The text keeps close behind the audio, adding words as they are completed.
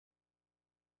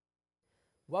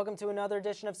Welcome to another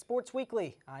edition of Sports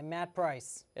Weekly. I'm Matt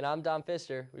Price. And I'm Don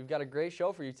Pfisterer. We've got a great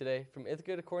show for you today, from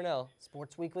Ithaca to Cornell.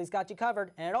 Sports Weekly's got you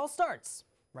covered, and it all starts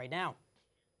right now.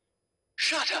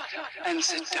 Shut up and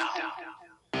sit down.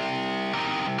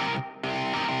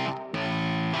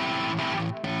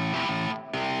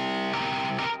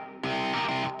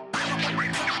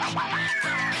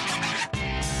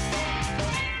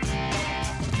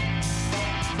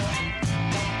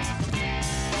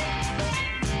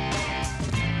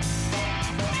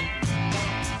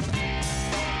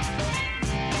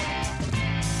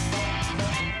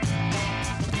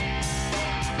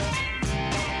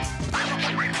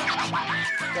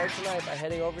 Start tonight by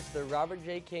heading over to the Robert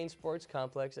J. Kane Sports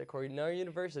Complex at Cornell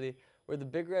University, where the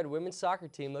Big Red women's soccer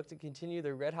team looked to continue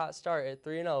their red-hot start at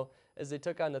 3-0 as they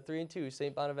took on the 3-2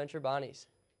 St. Bonaventure Bonnies.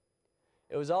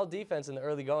 It was all defense in the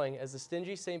early going, as the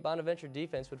stingy St. Bonaventure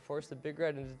defense would force the Big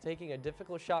Red into taking a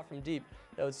difficult shot from deep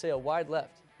that would sail wide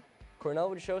left. Cornell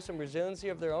would show some resiliency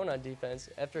of their own on defense.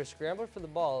 After a scramble for the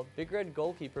ball, Big Red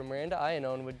goalkeeper Miranda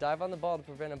Iannone would dive on the ball to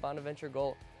prevent a Bonaventure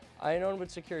goal. Iannone would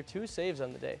secure 2 saves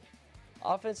on the day.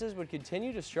 Offenses would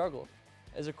continue to struggle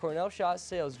as a Cornell shot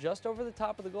sails just over the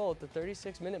top of the goal at the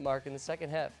 36-minute mark in the second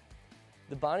half.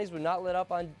 The Bonnies would not let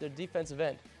up on their defensive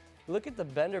end. Look at the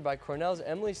bender by Cornell's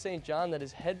Emily St. John that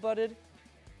is headbutted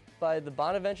by the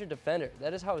Bonaventure defender.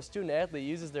 That is how a student athlete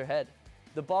uses their head.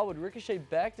 The ball would ricochet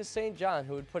back to St. John,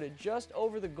 who would put it just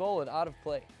over the goal and out of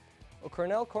play. A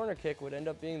Cornell corner kick would end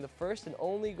up being the first and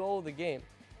only goal of the game,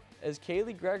 as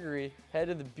Kaylee Gregory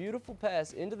headed the beautiful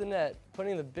pass into the net,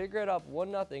 putting the Big Red up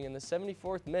 1-0 in the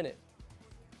 74th minute.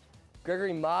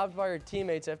 Gregory mobbed by her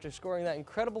teammates after scoring that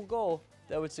incredible goal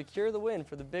that would secure the win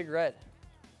for the Big Red.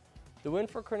 The win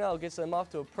for Cornell gets them off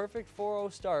to a perfect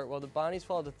 4-0 start, while the Bonnies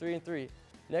fall to 3-3.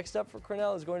 Next up for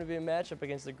Cornell is going to be a matchup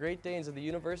against the Great Danes of the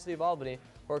University of Albany,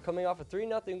 who are coming off a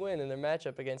 3-0 win in their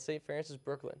matchup against St. Francis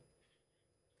Brooklyn.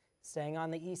 Staying on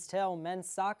the East Hill, men's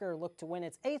soccer looked to win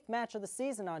its 8th match of the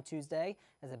season on Tuesday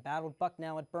as it battled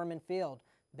Bucknell at Berman Field.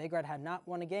 The Big Red had not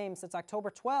won a game since October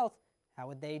 12th. How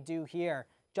would they do here?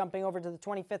 Jumping over to the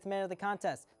 25th minute of the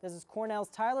contest, this is Cornell's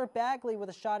Tyler Bagley with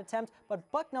a shot attempt,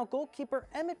 but Bucknell goalkeeper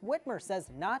Emmett Whitmer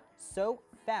says not so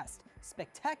fast.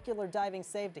 Spectacular diving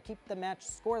save to keep the match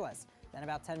scoreless. Then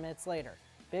about 10 minutes later,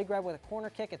 Big Red with a corner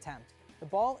kick attempt. The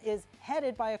ball is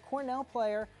headed by a Cornell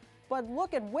player, but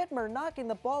look at Whitmer knocking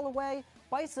the ball away.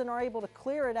 Bison are able to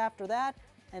clear it after that,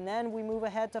 and then we move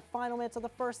ahead to final minutes of the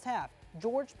first half.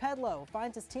 George Pedlow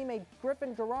finds his teammate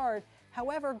Griffin Garrard.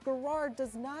 However, Garrard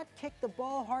does not kick the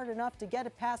ball hard enough to get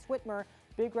it past Whitmer.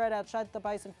 Big Red outshot the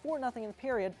Bison 4-0 in the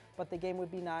period, but the game would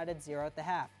be knotted at 0 at the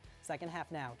half. Second half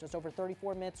now, just over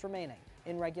 34 minutes remaining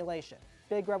in regulation.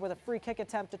 Big Red with a free kick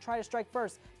attempt to try to strike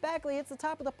first. Bagley hits the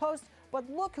top of the post, but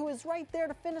look who is right there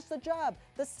to finish the job.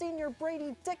 The senior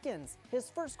Brady Dickens. His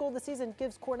first goal of the season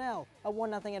gives Cornell a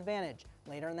 1-0 advantage.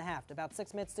 Later in the half, about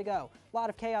 6 minutes to go. A lot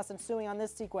of chaos ensuing on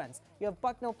this sequence. You have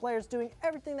Bucknell players doing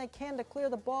everything they can to clear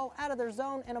the ball out of their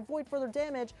zone and avoid further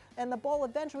damage, and the ball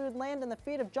eventually would land in the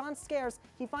feet of John Scares.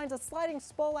 He finds a sliding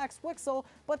Spolax Wixel,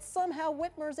 but somehow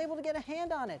Whitmer is able to get a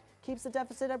hand on it. Keeps the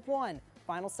deficit at 1.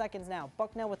 Final seconds now.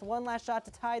 Bucknell with one last shot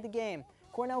to tie the game.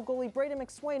 Cornell goalie Braden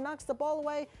McSwain knocks the ball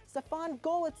away. Stefan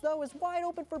Golitz, though, is wide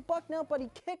open for Bucknell, but he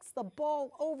kicks the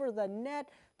ball over the net.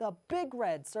 The Big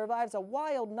Red survives a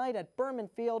wild night at Berman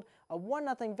Field, a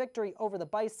 1-0 victory over the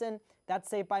Bison. That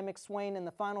save by McSwain in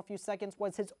the final few seconds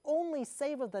was his only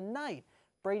save of the night.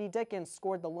 Brady Dickens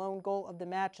scored the lone goal of the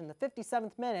match in the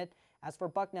 57th minute. As for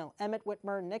Bucknell, Emmett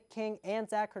Whitmer, Nick King, and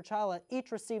Zach Herchala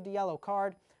each received a yellow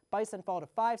card. Bison fall to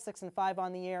 5-6-5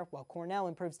 on the year, while Cornell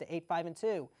improves to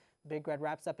 8-5-2. Big Red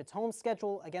wraps up its home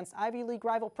schedule against Ivy League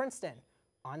rival Princeton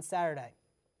on Saturday.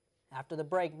 After the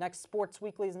break, next Sports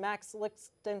Weekly's Max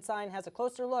Lichtenstein has a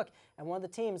closer look at one of the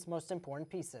team's most important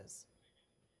pieces.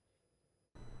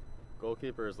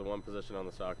 Goalkeeper is the one position on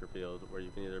the soccer field where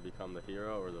you can either become the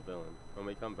hero or the villain. When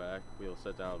we come back, we will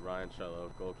sit down with Ryan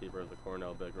Shello, goalkeeper of the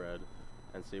Cornell Big Red,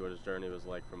 and see what his journey was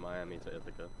like from Miami to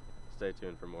Ithaca. Stay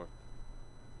tuned for more.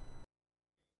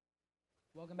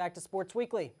 Welcome back to Sports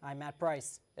Weekly. I'm Matt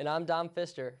Price. And I'm Don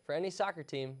Pfisterer. For any soccer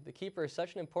team, the keeper is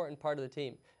such an important part of the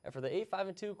team. And for the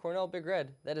 8-5-2 Cornell Big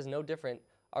Red, that is no different.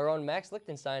 Our own Max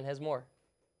Lichtenstein has more.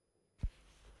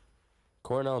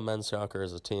 Cornell men's soccer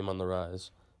is a team on the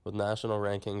rise, with national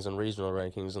rankings and regional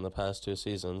rankings in the past 2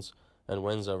 seasons, and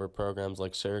wins over programs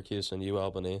like Syracuse and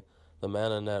UAlbany. The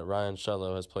man in net, Ryan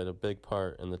Shello, has played a big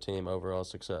part in the team overall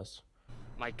success.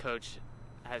 My coach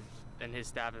and his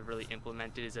staff have really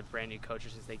implemented as a brand new coach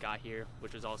since they got here,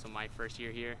 which was also my first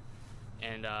year here.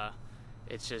 And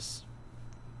it's just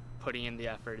putting in the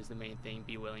effort is the main thing.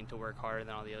 Be willing to work harder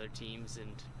than all the other teams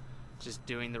and just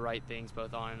doing the right things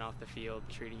both on and off the field,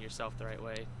 treating yourself the right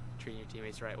way, treating your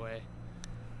teammates the right way.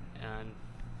 And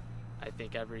I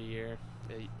think every year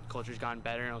the culture's gotten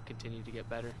better and it'll continue to get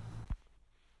better.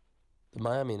 The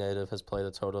Miami native has played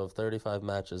a total of 35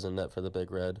 matches in net for the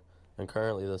Big Red, and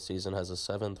currently this season has a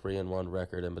 7-3-1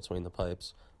 record in between the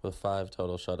pipes, with 5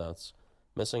 total shutouts.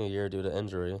 Missing a year due to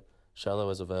injury,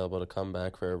 Shello is available to come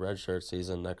back for a redshirt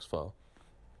season next fall.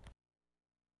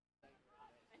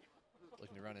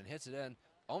 Looking to run and hits it in.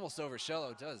 Almost over.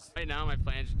 Shello does. Right now my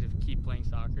plan is to keep playing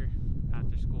soccer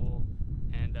after school,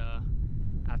 and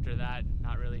after that,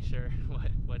 not really sure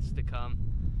what's to come.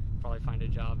 Probably find a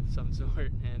job of some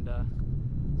sort and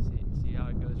see how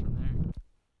it goes from there.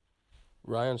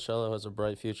 Ryan Shello has a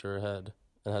bright future ahead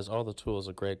and has all the tools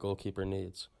a great goalkeeper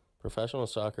needs. Professional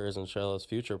soccer isn't Shello's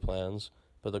future plans,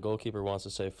 but the goalkeeper wants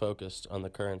to stay focused on the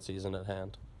current season at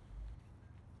hand.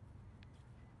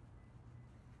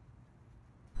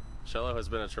 Shello has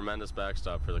been a tremendous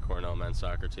backstop for the Cornell men's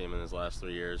soccer team in his last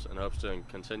 3 years and hopes to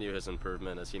continue his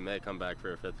improvement as he may come back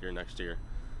for a 5th year next year.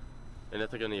 In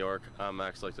Ithaca, New York, I'm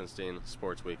Max Lichtenstein,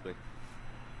 Sports Weekly.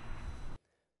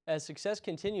 As success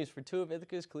continues for 2 of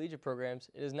Ithaca's collegiate programs,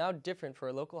 it is now different for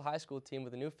a local high school team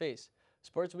with a new face.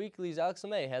 Sports Weekly's Alex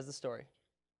LeMay has the story.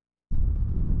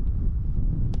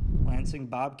 Lansing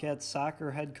Bobcats soccer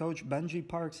head coach Benji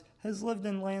Parks has lived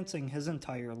in Lansing his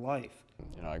entire life.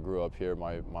 You know, I grew up here.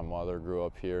 My mother grew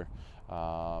up here,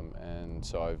 and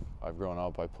so I've grown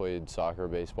up. I played soccer,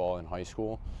 baseball in high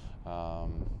school.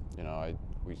 You know,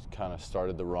 we kind of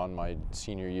started the run my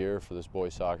senior year for this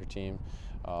boys soccer team.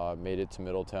 Made it to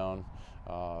Middletown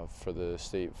for the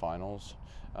state finals,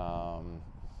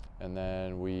 and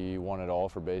then we won it all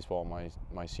for baseball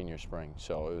my senior spring.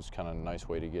 So it was kind of a nice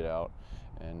way to get out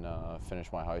and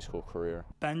finish my high school career.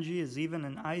 Benji is even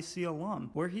an IC alum,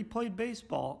 where he played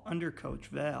baseball under Coach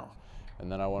Val.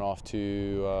 And then I went off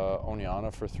to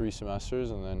Oneonta for 3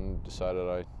 semesters, and then decided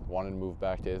I wanted to move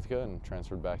back to Ithaca and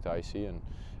transferred back to IC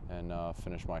and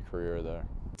finish my career there.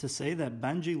 To say that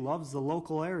Benji loves the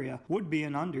local area would be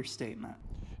an understatement.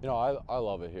 You know, I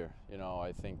love it here. You know,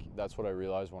 I think that's what I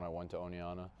realized when I went to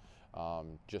Oneonta.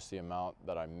 Just the amount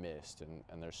that I missed,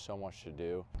 and there's so much to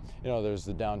do. You know, there's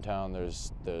the downtown,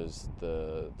 there's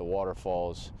the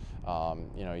waterfalls.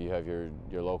 You know, you have your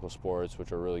local sports,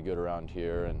 which are really good around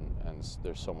here, and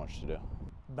there's so much to do.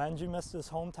 Benji missed his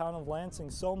hometown of Lansing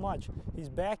so much. He's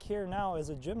back here now as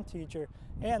a gym teacher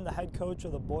and the head coach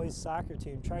of the boys soccer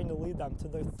team, trying to lead them to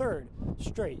their 3rd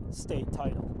straight state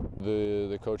title.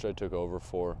 The coach I took over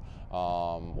for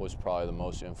was probably the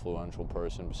most influential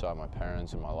person beside my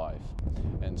parents in my life.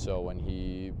 And so when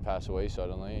he passed away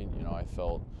suddenly, you know, I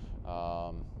felt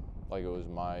like it was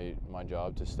my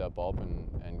job to step up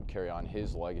and carry on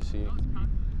his legacy.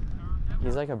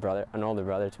 He's like a brother, an older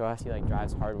brother to us. He like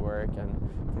drives hard work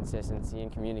and consistency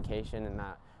and communication, and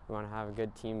that we want to have a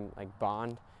good team like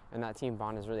bond, and that team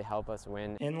bond has really helped us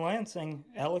win. In Lansing,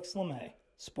 Alex LeMay,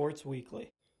 Sports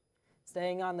Weekly.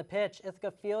 Staying on the pitch,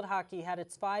 Ithaca field hockey had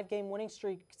its 5-game winning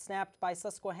streak snapped by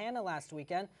Susquehanna last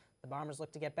weekend. The Bombers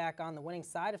look to get back on the winning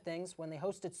side of things when they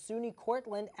hosted SUNY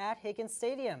Cortland at Higgins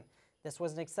Stadium. This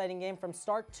was an exciting game from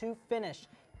start to finish.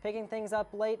 Picking things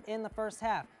up late in the first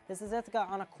half. This is Ithaca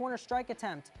on a corner strike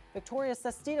attempt. Victoria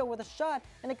Sestito with a shot,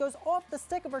 and it goes off the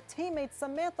stick of her teammate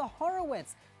Samantha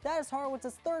Horowitz. That is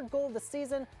Horowitz's 3rd goal of the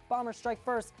season. Bombers strike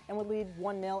first and would lead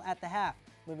 1-0 at the half.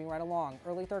 Moving right along,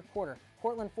 early 3rd quarter,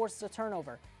 Cortland forces a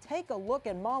turnover. Take a look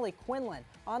at Molly Quinlan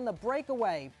on the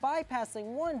breakaway,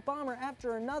 bypassing one Bomber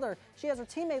after another. She has her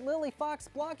teammate Lily Fox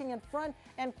blocking in front,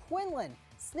 and Quinlan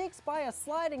sneaks by a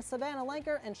sliding Savannah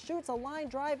Lenker and shoots a line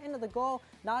drive into the goal,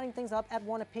 knotting things up at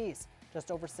 1 apiece.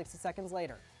 Just over 60 seconds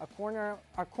later, a corner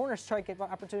strike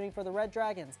opportunity for the Red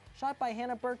Dragons. Shot by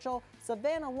Hannah Burchell.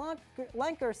 Savannah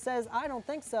Lenker says, "I don't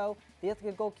think so." The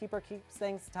Ithaca goalkeeper keeps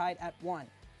things tied at 1.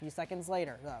 A few seconds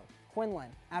later, though, Quinlan,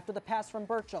 after the pass from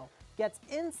Burchell, gets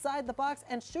inside the box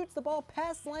and shoots the ball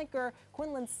past Lenker,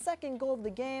 Quinlan's 2nd goal of the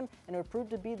game, and it would prove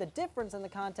to be the difference in the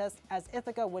contest as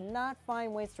Ithaca would not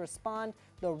find ways to respond.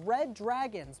 The Red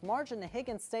Dragons march into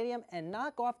Higgins Stadium and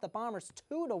knock off the Bombers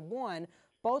 2-1.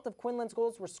 Both of Quinlan's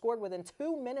goals were scored within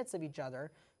 2 minutes of each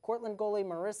other. Cortland goalie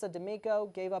Marissa D'Amico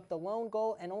gave up the lone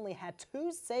goal and only had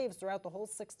 2 saves throughout the whole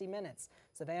 60 minutes.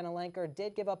 Savannah Lenker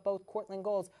did give up both Cortland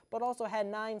goals, but also had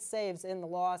 9 saves in the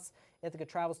loss. Ithaca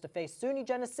travels to face SUNY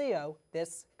Geneseo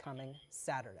this coming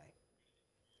Saturday.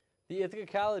 The Ithaca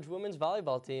College women's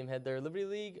volleyball team had their Liberty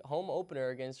League home opener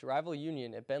against rival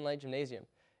Union at Ben Light Gymnasium.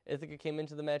 Ithaca came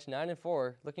into the match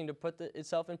 9-4, looking to put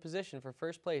itself in position for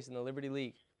first place in the Liberty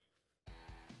League.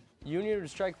 Union would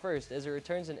strike first as it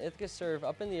returns an Ithaca serve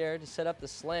up in the air to set up the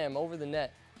slam over the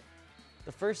net.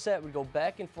 The first set would go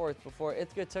back and forth before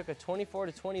Ithaca took a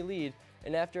 24-20 lead,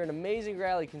 and after an amazing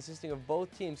rally consisting of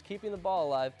both teams keeping the ball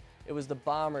alive, it was the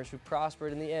Bombers who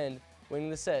prospered in the end,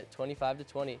 winning the set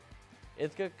 25-20.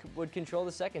 Ithaca would control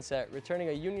the second set, returning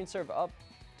a Union serve up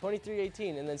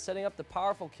 23-18 and then setting up the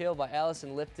powerful kill by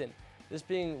Allison Lipton, this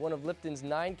being one of Lipton's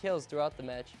 9 kills throughout the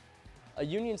match. A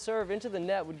Union serve into the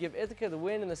net would give Ithaca the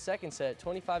win in the second set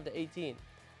 25-18.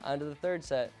 On to the third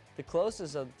set, the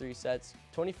closest of the 3 sets,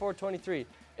 24-23.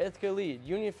 Ithaca lead,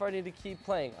 Union fighting to keep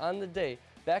playing on the day,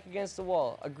 back against the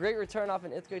wall. A great return off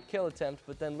an Ithaca kill attempt,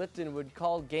 but then Lipton would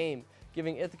call game,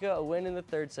 giving Ithaca a win in the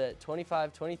third set,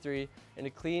 25-23, and a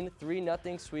clean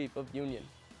 3-0 sweep of Union.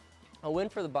 A win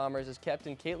for the Bombers as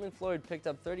Captain Caitlin Floyd picked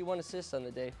up 31 assists on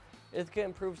the day. Ithaca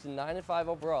improves to 9-5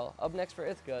 overall. Up next for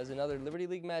Ithaca is another Liberty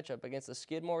League matchup against the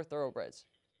Skidmore Thoroughbreds.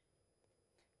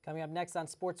 Coming up next on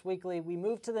Sports Weekly, we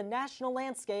move to the national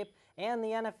landscape and the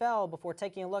NFL before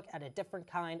taking a look at a different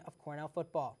kind of Cornell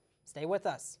football. Stay with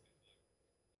us.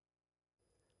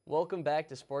 Welcome back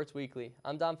to Sports Weekly.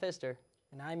 I'm Don Pfisterer.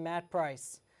 And I'm Matt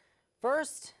Price.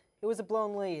 First, it was a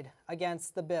blown lead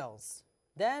against the Bills.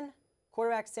 Then,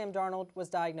 quarterback Sam Darnold was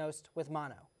diagnosed with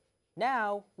mono.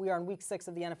 Now, we are in week 6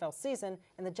 of the NFL season,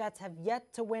 and the Jets have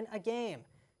yet to win a game.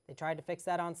 They tried to fix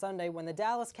that on Sunday when the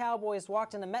Dallas Cowboys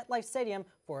walked into MetLife Stadium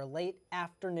for a late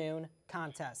afternoon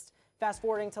contest. Fast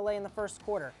forwarding to late in the first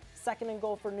quarter, 2nd and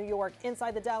goal for New York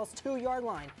inside the Dallas 2-yard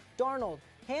line. Darnold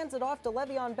hands it off to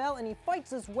Le'Veon Bell, and he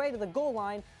fights his way to the goal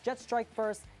line. Jets strike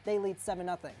first. They lead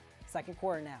 7-0. Second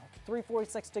quarter now.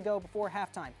 3:46 to go before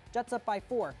halftime. Jets up by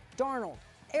 4. Darnold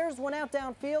airs one out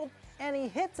downfield, and he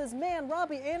hits his man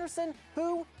Robbie Anderson,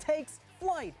 who takes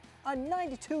flight. A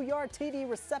 92-yard TD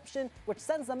reception, which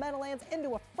sends the Meadowlands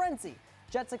into a frenzy.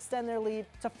 Jets extend their lead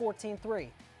to 14-3.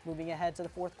 Moving ahead to the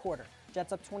fourth quarter.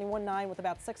 Jets up 21-9 with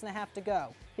about 6.5 to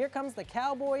go. Here comes the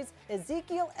Cowboys.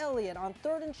 Ezekiel Elliott on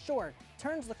 3rd and short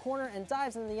turns the corner and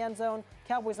dives into the end zone.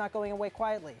 Cowboys not going away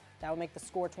quietly. That would make the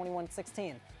score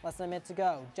 21-16. Less than a minute to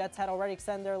go. Jets had already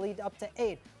extended their lead up to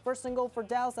 8. 1st and goal for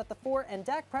Dallas at the 4, and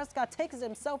Dak Prescott takes it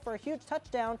himself for a huge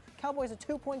touchdown. Cowboys a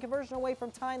 2-point conversion away from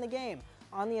tying the game.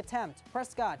 On the attempt,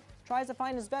 Prescott tries to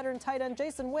find his veteran tight end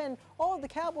Jason Wynn. All of the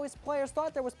Cowboys players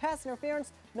thought there was pass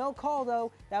interference. No call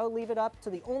though. That would leave it up to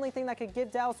the only thing that could give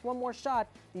Dallas one more shot,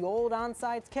 the old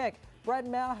onside kick. Brett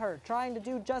Maher trying to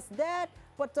do just that,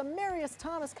 but Demaryius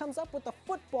Thomas comes up with the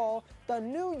football. The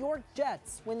New York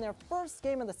Jets win their first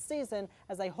game of the season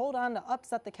as they hold on to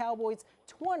upset the Cowboys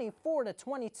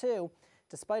 24-22.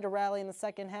 Despite a rally in the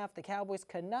second half, the Cowboys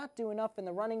could not do enough in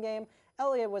the running game.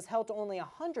 Elliott was held to only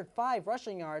 105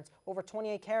 rushing yards over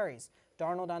 28 carries.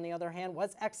 Darnold, on the other hand,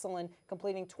 was excellent,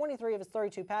 completing 23 of his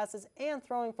 32 passes and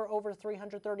throwing for over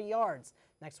 330 yards.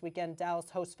 Next weekend,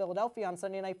 Dallas hosts Philadelphia on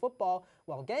Sunday Night Football,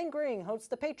 while Gang Green hosts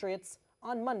the Patriots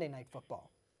on Monday Night Football.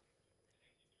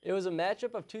 It was a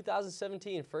matchup of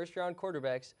 2017 first-round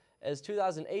quarterbacks as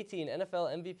 2018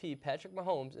 NFL MVP Patrick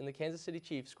Mahomes and the Kansas City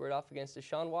Chiefs squared off against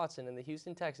Deshaun Watson and the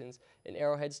Houston Texans in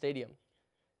Arrowhead Stadium.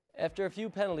 After a few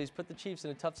penalties put the Chiefs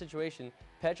in a tough situation,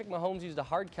 Patrick Mahomes used a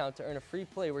hard count to earn a free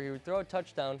play where he would throw a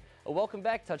touchdown, a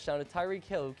welcome-back touchdown to Tyreek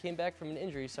Hill, who came back from an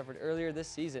injury suffered earlier this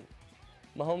season.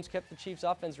 Mahomes kept the Chiefs'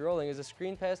 offense rolling as a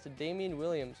screen pass to Damian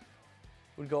Williams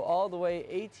would go all the way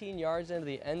 18 yards into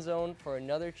the end zone for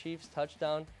another Chiefs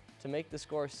touchdown to make the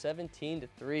score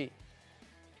 17-3.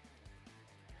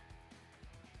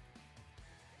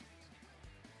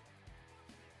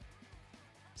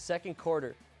 Second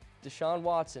quarter, Deshaun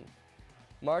Watson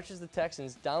marches the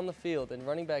Texans down the field, and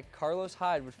running back Carlos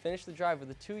Hyde would finish the drive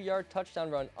with a 2-yard touchdown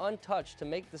run untouched to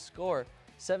make the score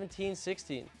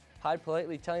 17-16. Hyde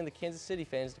politely telling the Kansas City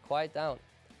fans to quiet down.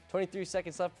 23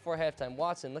 seconds left before halftime.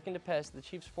 Watson looking to pass to the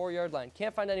Chiefs' 4-yard line.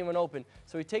 Can't find anyone open,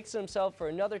 so he takes it himself for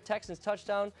another Texans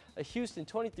touchdown, a Houston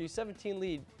 23-17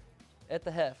 lead at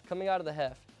the half, coming out of the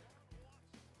half.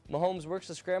 Mahomes works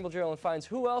the scramble drill and finds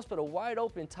who else but a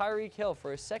wide-open Tyreek Hill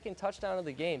for his second touchdown of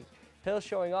the game. Hill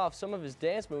showing off some of his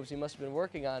dance moves he must have been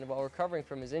working on while recovering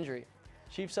from his injury.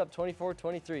 Chiefs up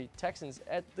 24-23, Texans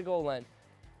at the goal line.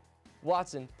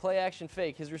 Watson, play action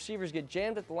fake. His receivers get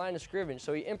jammed at the line of scrimmage,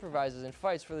 so he improvises and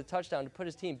fights for the touchdown to put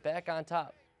his team back on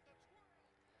top.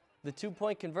 The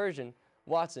 2-point conversion,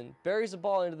 Watson buries the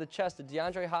ball into the chest of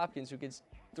DeAndre Hopkins, who gets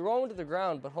thrown to the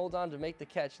ground but holds on to make the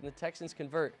catch, and the Texans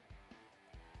convert.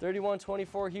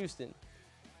 31-24 Houston.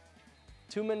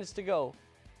 2 minutes to go.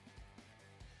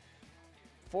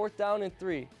 4th down and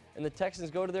 3, and the Texans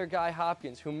go to their guy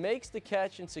Hopkins, who makes the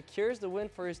catch and secures the win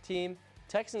for his team.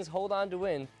 Texans hold on to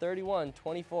win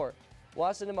 31-24.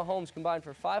 Watson and Mahomes combined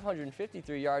for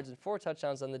 553 yards and 4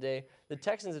 touchdowns on the day. The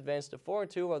Texans advanced to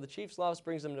 4-2, while the Chiefs' loss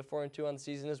brings them to 4-2 on the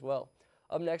season as well.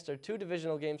 Up next are 2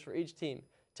 divisional games for each team.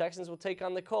 Texans will take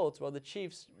on the Colts, while the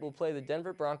Chiefs will play the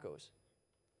Denver Broncos.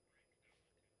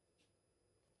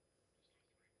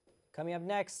 Coming up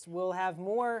next, we'll have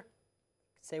more.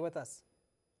 Stay with us.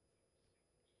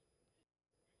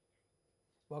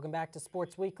 Welcome back to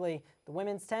Sports Weekly. The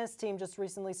women's tennis team just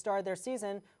recently started their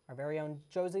season. Our very own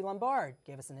Josie Lumbard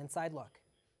gave us an inside look.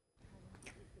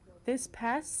 This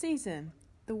past season,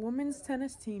 the women's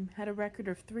tennis team had a record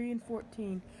of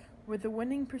 3-14 with a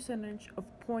winning percentage of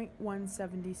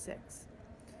 .176.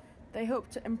 They hope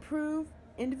to improve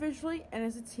individually and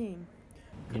as a team.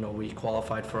 You know, we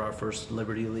qualified for our first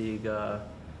Liberty League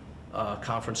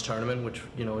conference tournament, which,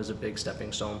 you know, is a big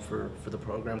stepping stone for the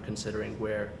program, considering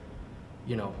where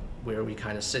we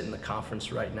kind of sit in the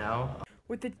conference right now.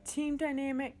 With the team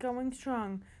dynamic going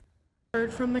strong,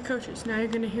 heard from the coaches. Now you're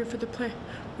going to hear from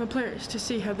the players to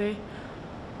see how they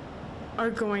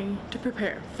are going to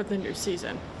prepare for the new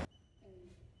season.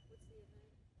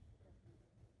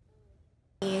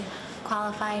 We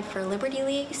qualified for Liberty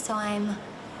League, so I'm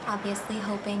obviously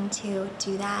hoping to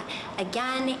do that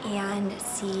again and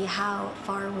see how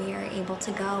far we are able to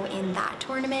go in that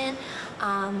tournament.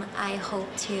 I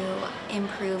hope to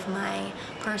improve my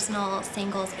personal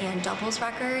singles and doubles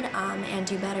record and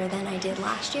do better than I did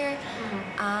last year.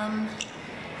 And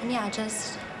yeah,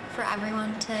 just for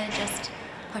everyone to just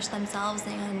push themselves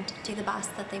and do the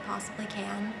best that they possibly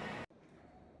can.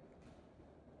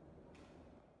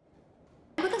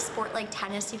 With a sport like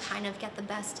tennis, you kind of get the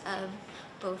best of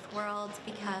both worlds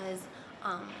because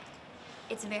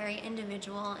it's very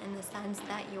individual in the sense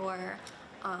that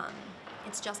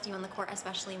it's just you on the court,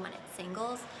 especially when it's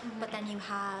singles. But then you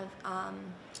have,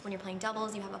 when you're playing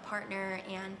doubles, you have a partner,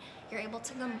 and you're able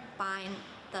to combine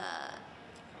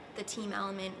the team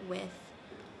element with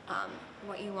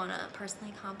what you want to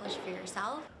personally accomplish for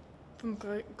yourself. From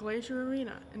Glacier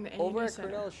Arena in the Over at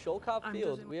Cornell's Sholkoff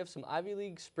Field, we have some Ivy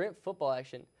League sprint football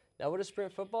action. Now, what is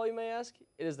sprint football, you may ask?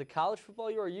 It is the college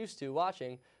football you are used to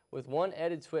watching with one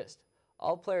added twist.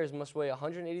 All players must weigh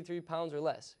 183 pounds or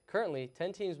less. Currently,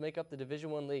 10 teams make up the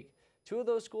Division I league. 2 of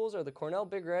those schools are the Cornell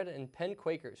Big Red and Penn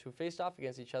Quakers, who faced off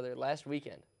against each other last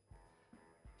weekend.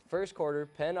 First quarter,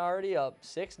 Penn already up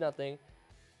 6-0,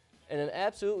 and an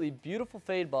absolutely beautiful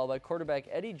fade ball by quarterback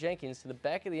Eddie Jenkins to the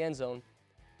back of the end zone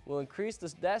will increase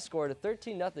that score to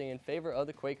 13-0 in favor of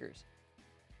the Quakers.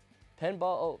 Penn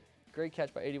ball, great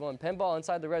catch by 81. Penn ball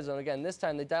inside the red zone again. This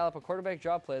time they dial up a quarterback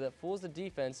draw play that fools the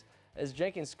defense as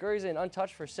Jenkins scurries in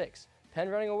untouched for 6. Penn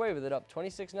running away with it up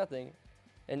 26-0.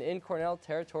 And in Cornell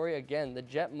territory again, the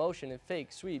jet motion and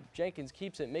fake sweep. Jenkins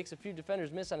keeps it, makes a few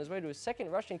defenders miss on his way to his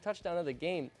second rushing touchdown of the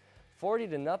game,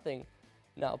 40-0.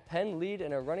 Now Penn lead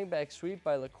and a running back sweep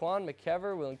by Laquan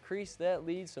McKever will increase that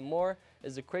lead some more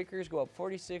as the Quakers go up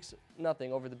 46-0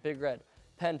 over the Big Red.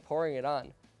 Penn pouring it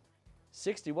on.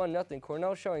 61-0.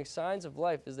 Cornell showing signs of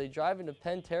life as they drive into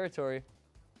Penn territory.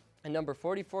 And number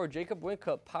 44, Jacob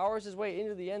Wincup, powers his way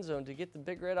into the end zone to get the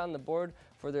Big Red on the board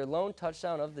for their lone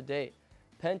touchdown of the day.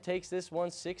 Penn takes this one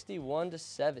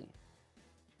 61-7.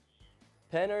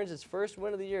 Penn earns its first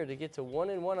win of the year to get to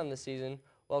 1-1 on the season,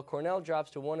 while Cornell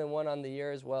drops to 1-1 on the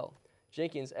year as well.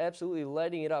 Jenkins absolutely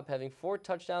lighting it up, having 4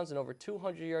 touchdowns and over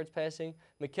 200 yards passing.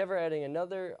 McKever adding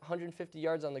another 150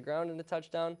 yards on the ground in a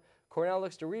touchdown. Cornell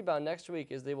looks to rebound next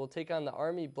week as they will take on the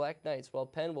Army Black Knights, while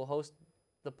Penn will host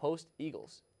the Post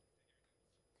Eagles.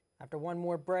 After one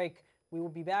more break, we will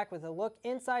be back with a look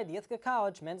inside the Ithaca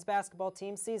College men's basketball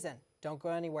team season. Don't go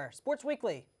anywhere. Sports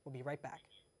Weekly, we'll be right back.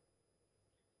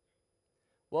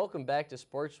 Welcome back to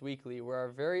Sports Weekly, where our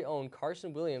very own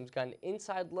Carson Williams got an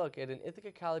inside look at an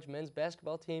Ithaca College men's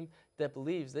basketball team that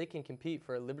believes they can compete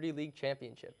for a Liberty League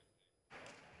championship.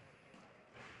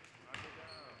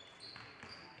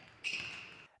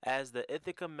 As the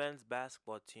Ithaca men's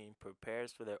basketball team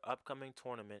prepares for their upcoming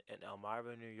tournament in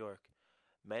Elmira, New York,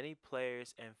 many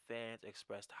players and fans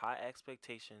expressed high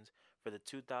expectations for the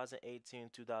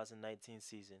 2018-2019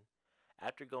 season.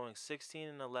 After going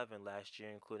 16-11 last year,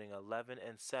 including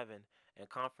 11-7 in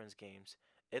conference games,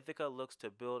 Ithaca looks to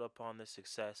build upon this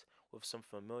success with some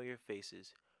familiar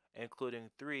faces, including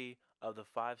 3 of the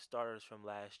 5 starters from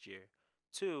last year,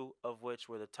 2 of which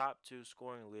were the top 2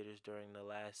 scoring leaders during the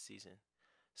last season.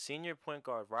 Senior point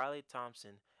guard Riley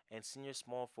Thompson and senior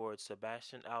small forward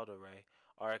Sebastian Alderay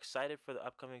are excited for the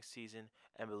upcoming season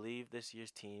and believe this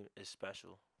year's team is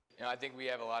special. You know, I think we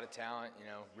have a lot of talent,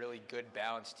 really good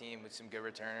balanced team with some good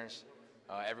returners.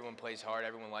 Everyone plays hard,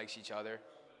 everyone likes each other.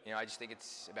 I just think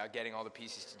it's about getting all the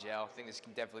pieces to gel. I think this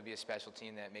can definitely be a special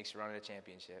team that makes a run at a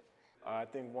championship. I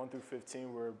think 1 through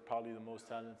 15, we're probably the most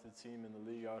talented team in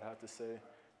the league, I would have to say.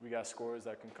 We got scorers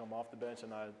that can come off the bench,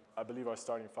 and I believe our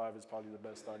starting five is probably the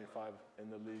best starting five in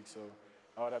the league. So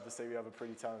I would have to say we have a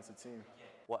pretty talented team.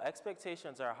 While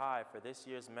expectations are high for this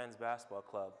year's men's basketball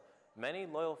club, many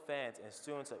loyal fans and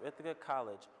students of Ithaca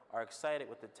College are excited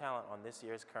with the talent on this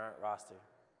year's current roster.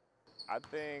 I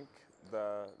think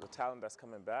the talent that's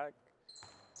coming back,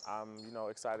 I'm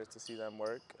excited to see them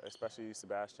work, especially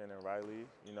Sebastian and Riley,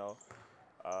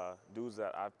 dudes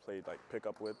that I've played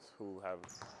pickup with who have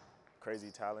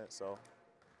crazy talent. So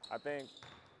I think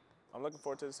I'm looking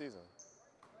forward to the season.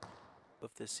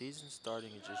 With the season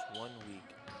starting in just 1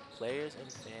 week, players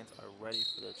and fans are ready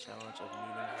for the challenge of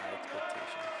meeting high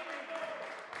expectations.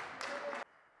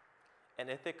 In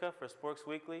Ithaca for Sports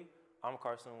Weekly, I'm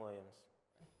Carson Williams.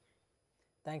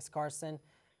 Thanks, Carson.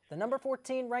 The number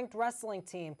 14 ranked wrestling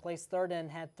team placed third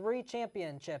and had 3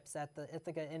 championships at the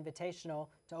Ithaca Invitational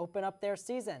to open up their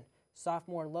season.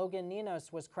 Sophomore Logan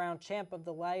Ninos was crowned champ of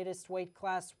the lightest weight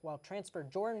class, while transfer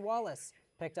Jordan Wallace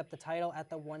picked up the title at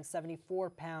the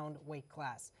 174-pound weight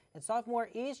class. And sophomore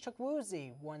Ease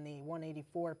Chukwueze won the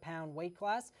 184-pound weight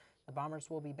class. The Bombers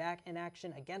will be back in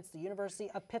action against the University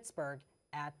of Pittsburgh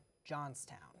at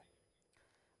Johnstown.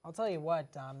 I'll tell you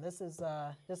what, this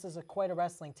is quite a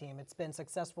wrestling team. It's been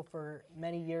successful for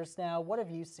many years now. What have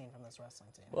you seen from this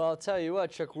wrestling team? Well, I'll tell you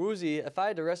what, Chuck Woozy, if I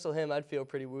had to wrestle him, I'd feel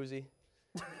pretty woozy.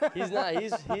 He's not.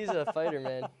 He's a fighter,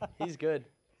 man. He's good.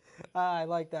 I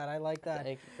like that. I like that.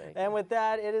 Thank you. And with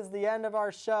that, it is the end of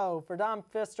our show. For Dom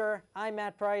Pfisterer, I'm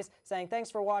Matt Price, saying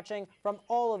thanks for watching from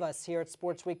all of us here at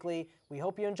Sports Weekly. We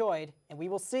hope you enjoyed, and we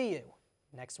will see you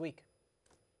next week.